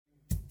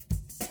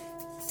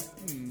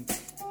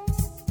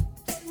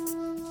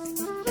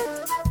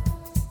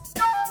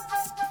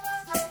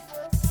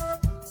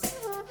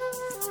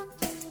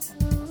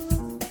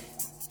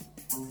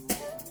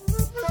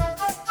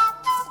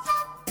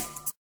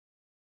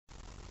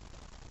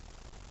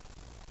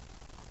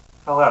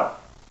Hello,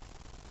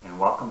 and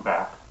welcome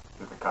back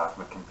to the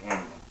Cosmic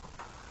Companion.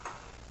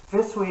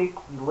 This week,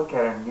 we look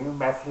at a new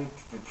method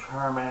to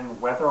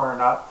determine whether or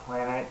not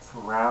planets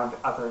around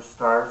other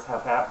stars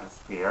have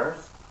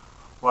atmospheres,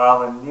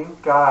 while a new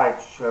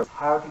guide shows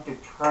how to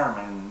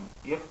determine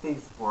if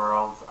these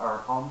worlds are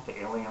home to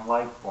alien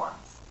life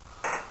forms.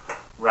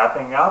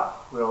 Wrapping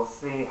up, we'll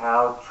see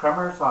how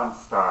tremors on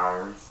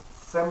stars,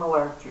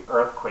 similar to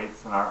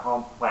earthquakes on our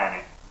home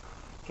planet,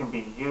 can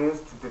be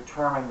used to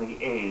determine the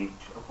age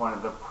of one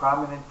of the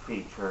prominent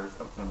features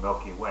of the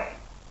Milky Way.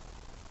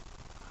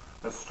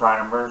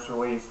 Astronomers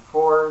released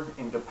 4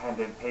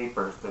 independent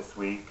papers this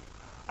week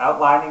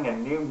outlining a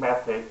new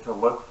method to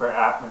look for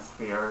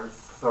atmospheres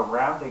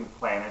surrounding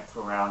planets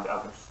around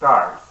other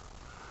stars.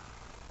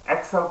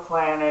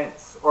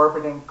 Exoplanets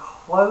orbiting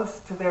close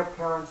to their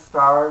parent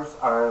stars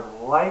are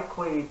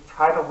likely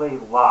tidally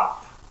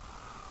locked,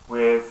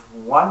 with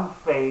one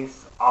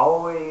face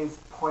always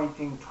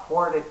pointing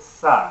toward its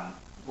sun,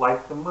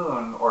 like the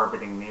moon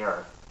orbiting the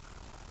Earth.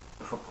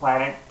 If a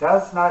planet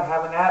does not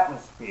have an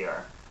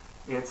atmosphere,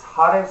 its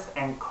hottest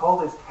and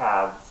coldest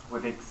halves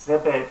would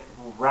exhibit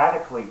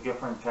radically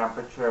different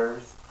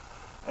temperatures,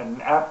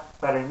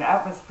 but an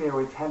atmosphere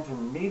would tend to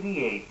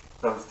mediate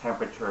those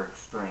temperature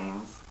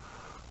extremes,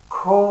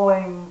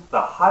 cooling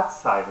the hot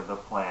side of the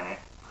planet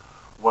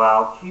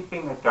while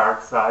keeping the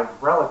dark side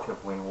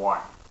relatively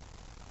warm.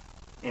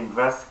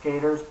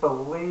 Investigators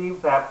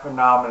believe that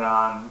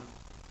phenomenon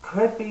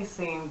could be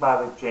seen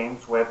by the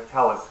James Webb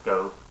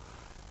Telescope,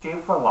 due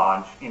for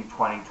launch in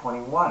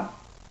 2021.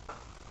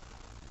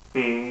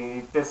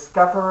 The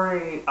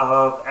discovery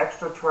of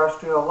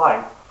extraterrestrial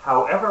life,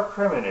 however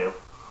primitive,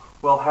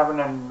 will have an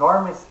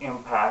enormous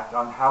impact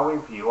on how we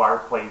view our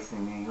place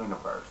in the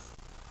universe.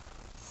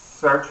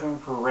 Searching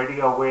for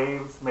radio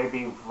waves may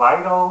be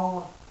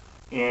vital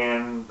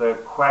in the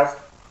quest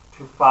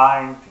to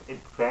find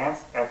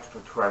advanced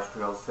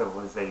extraterrestrial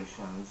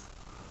civilizations,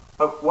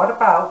 but what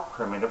about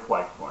primitive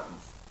life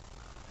forms?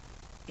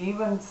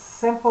 Even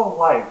simple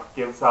life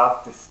gives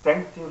off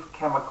distinctive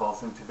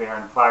chemicals into their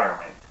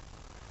environment,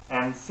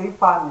 and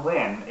Sifan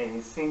Lin,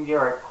 a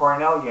senior at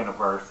Cornell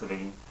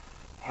University,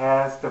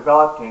 has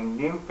developed a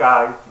new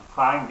guide to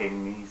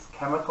finding these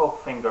chemical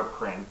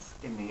fingerprints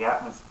in the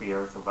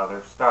atmospheres of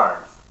other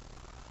stars.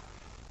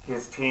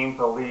 His team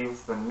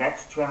believes the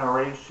next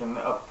generation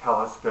of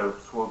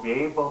telescopes will be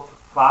able to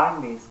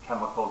find these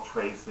chemical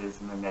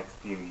traces in the next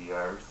few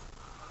years,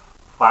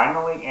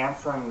 finally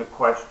answering the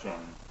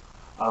question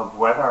of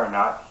whether or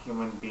not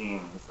human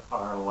beings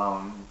are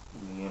alone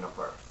in the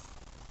universe.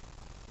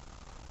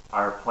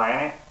 Our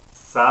planet,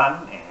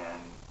 sun,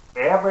 and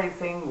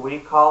everything we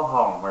call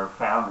home are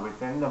found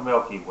within the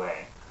Milky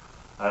Way,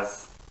 a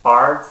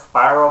sparse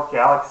spiral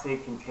galaxy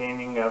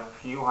containing a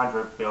few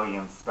hundred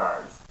billion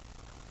stars.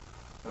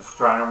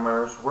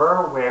 Astronomers were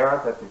aware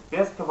that the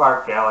disk of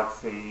our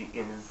galaxy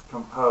is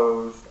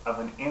composed of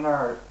an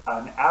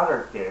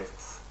outer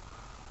disks,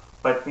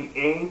 but the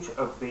age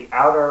of the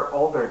outer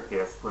older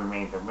disk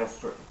remained a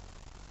mystery.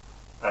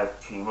 A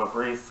team of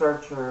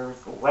researchers,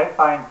 led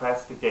by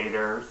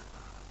investigators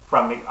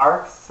from the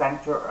ARC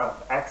Center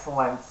of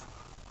Excellence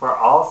for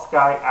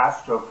All-Sky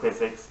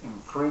Astrophysics in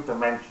 3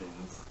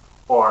 Dimensions,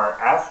 or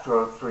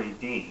Astro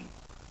 3D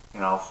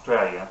in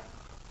Australia,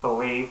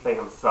 believe they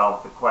have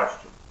solved the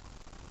question.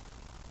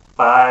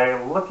 By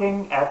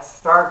looking at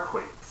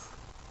starquakes,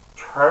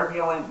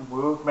 turbulent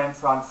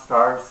movements on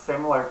stars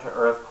similar to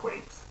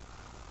earthquakes,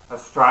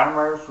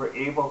 astronomers were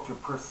able to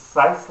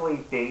precisely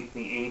date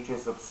the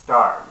ages of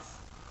stars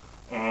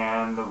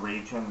and the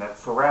region that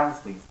surrounds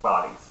these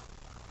bodies.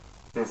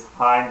 This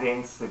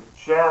finding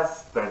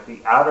suggests that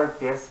the outer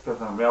disk of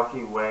the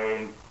Milky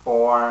Way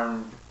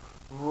formed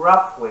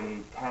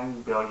roughly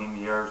 10 billion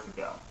years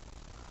ago,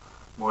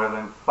 more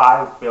than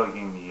 5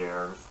 billion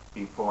years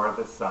before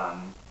the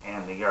Sun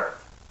and the Earth.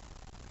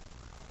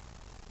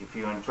 If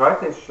you enjoyed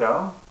this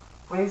show,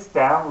 please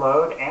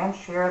download and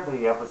share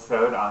the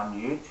episode on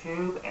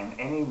YouTube and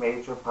any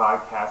major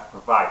podcast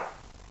provider.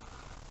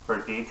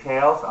 For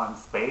details on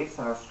space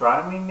and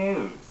astronomy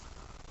news,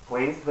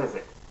 please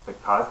visit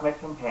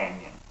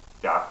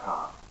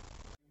thecosmiccompanion.com.